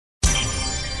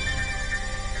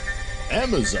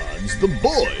Amazon's The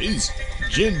Boys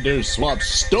gender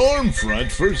swaps Stormfront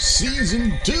for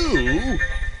Season 2.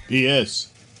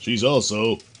 P.S. She's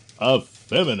also a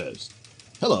feminist.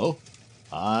 Hello,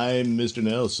 I'm Mr.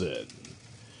 Nailsin.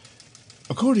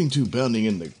 According to Bounding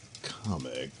in the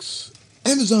Comics,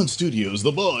 Amazon Studios'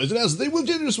 The Boys announced they will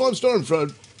gender swap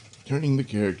Stormfront, turning the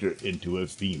character into a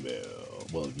female.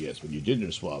 Well, yes, when you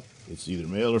gender swap, it's either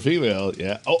male or female.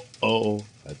 Yeah. Oh,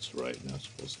 that's right. Not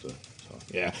supposed to.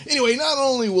 Yeah. Anyway, not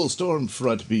only will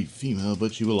Stormfront be female,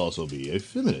 but she will also be a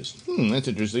feminist. That's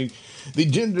interesting. The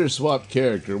gender swap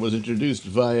character was introduced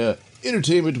via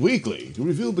Entertainment Weekly, who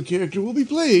revealed the character will be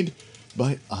played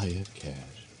by Aya Cash.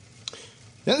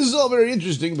 Now, this is all very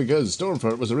interesting because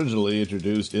Stormfront was originally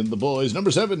introduced in The Boys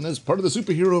number 7 as part of the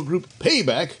superhero group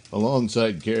Payback,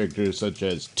 alongside characters such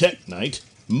as Tech Knight,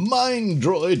 Mind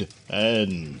Droid,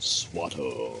 and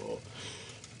Swatto.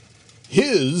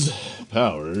 His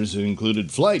powers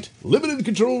included flight, limited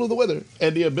control of the weather,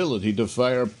 and the ability to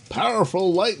fire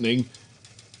powerful lightning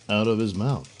out of his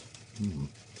mouth.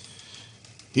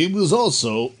 He was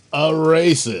also a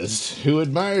racist who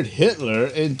admired Hitler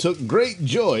and took great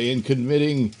joy in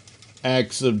committing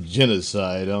acts of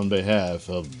genocide on behalf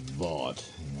of Vought.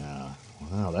 Yeah,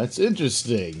 wow, that's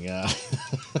interesting.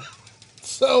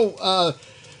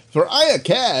 For Aya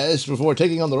Cash, before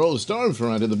taking on the role of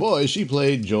Stormfront in The Boys, she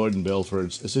played Jordan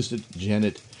Belfort's assistant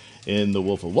Janet in The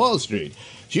Wolf of Wall Street.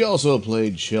 She also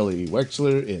played Shelley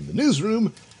Wexler in The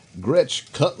Newsroom,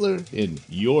 Gretch Cutler in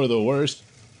You're the Worst,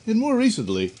 and more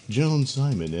recently, Joan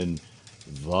Simon in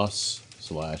Voss/Burden.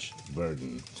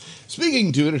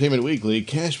 Speaking to Entertainment Weekly,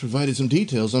 Cash provided some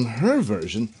details on her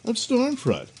version of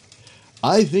Stormfront.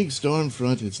 I think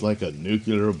Stormfront is like a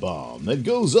nuclear bomb that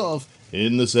goes off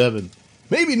in the 7.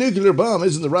 Maybe nuclear bomb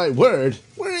isn't the right word.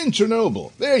 We're in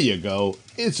Chernobyl. There you go.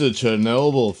 It's a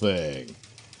Chernobyl thing.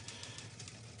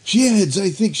 She adds, I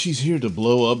think she's here to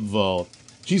blow up Vought.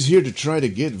 She's here to try to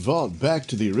get Vought back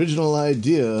to the original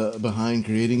idea behind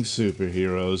creating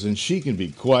superheroes, and she can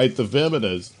be quite the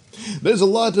feminist. There's a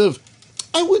lot of,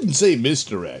 I wouldn't say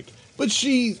misdirect, but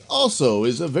she also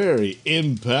is a very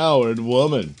empowered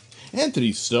woman.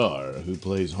 Anthony Starr, who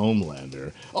plays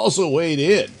Homelander, also weighed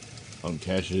in on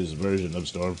Cash's version of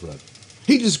Stormfront.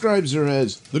 He describes her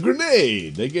as the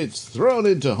grenade that gets thrown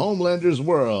into Homelander's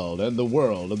world and the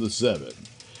world of the 7.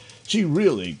 She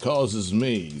really causes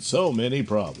me so many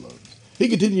problems. He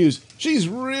continues, she's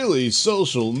really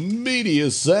social media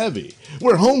savvy,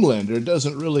 where Homelander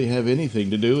doesn't really have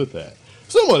anything to do with that.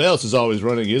 Someone else is always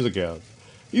running his account.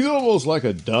 He's almost like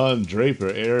a Don Draper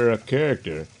era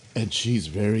character, and she's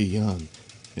very young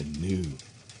and new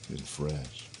and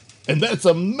fresh. And that's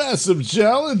a massive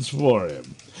challenge for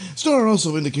him. Starr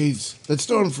also indicates that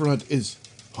Stormfront is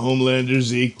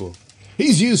Homelander's equal.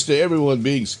 He's used to everyone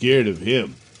being scared of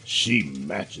him. She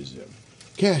matches him.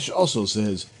 Cash also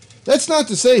says, that's not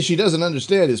to say she doesn't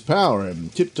understand his power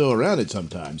and tiptoe around it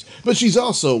sometimes, but she's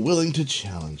also willing to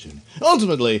challenge him.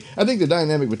 Ultimately, I think the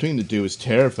dynamic between the two is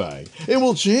terrifying. It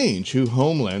will change who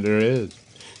Homelander is.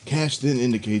 Cash then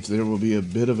indicates there will be a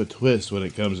bit of a twist when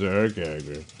it comes to her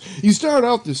character. You start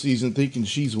off the season thinking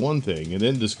she's one thing and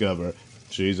then discover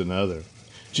she's another.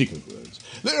 She concludes,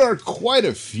 there are quite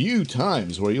a few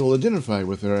times where you'll identify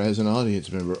with her as an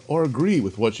audience member or agree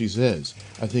with what she says.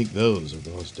 I think those are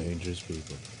the most dangerous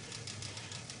people.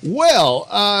 Well,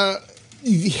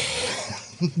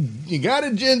 you got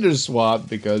a gender swap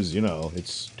because,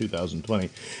 it's 2020.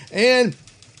 And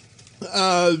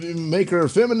make her a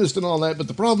feminist and all that, but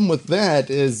the problem with that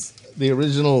is the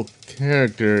original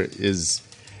character is,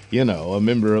 a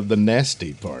member of the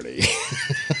Nasty Party.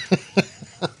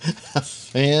 A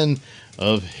fan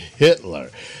of Hitler.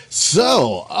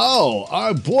 So,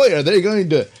 boy, are they going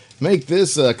to make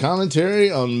this a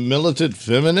commentary on militant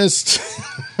feminists?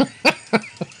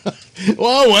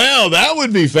 Well, that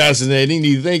would be fascinating. Do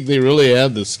you think they really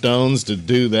have the stones to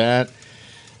do that?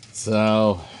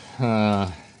 So,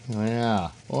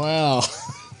 yeah, well,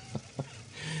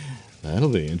 that'll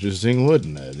be interesting,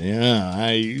 wouldn't it?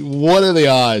 Yeah, what are the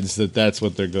odds that that's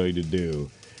what they're going to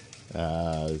do?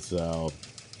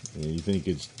 You think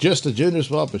it's just a gender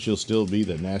swap, but she'll still be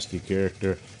the nasty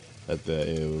character that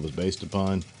it was based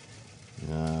upon?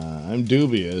 I'm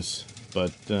dubious,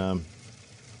 but,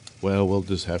 we'll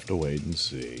just have to wait and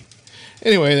see.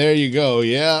 Anyway, there you go.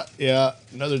 Yeah,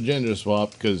 another gender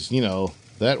swap, because,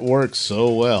 that works so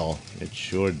well. It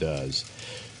sure does.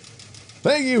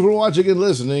 Thank you for watching and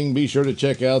listening. Be sure to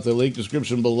check out the link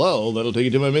description below. That'll take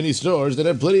you to my mini stores that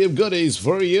have plenty of goodies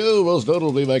for you. Most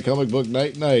notably my comic book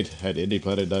Night at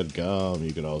IndiePlanet.com.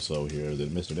 You can also hear the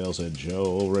Mr Nailsin Show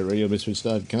over at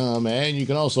RadioMisfits.com. And you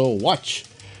can also watch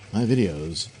my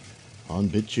videos on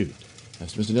BitChute.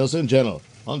 That's Mr. Nailsin Channel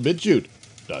on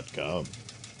BitChute.com.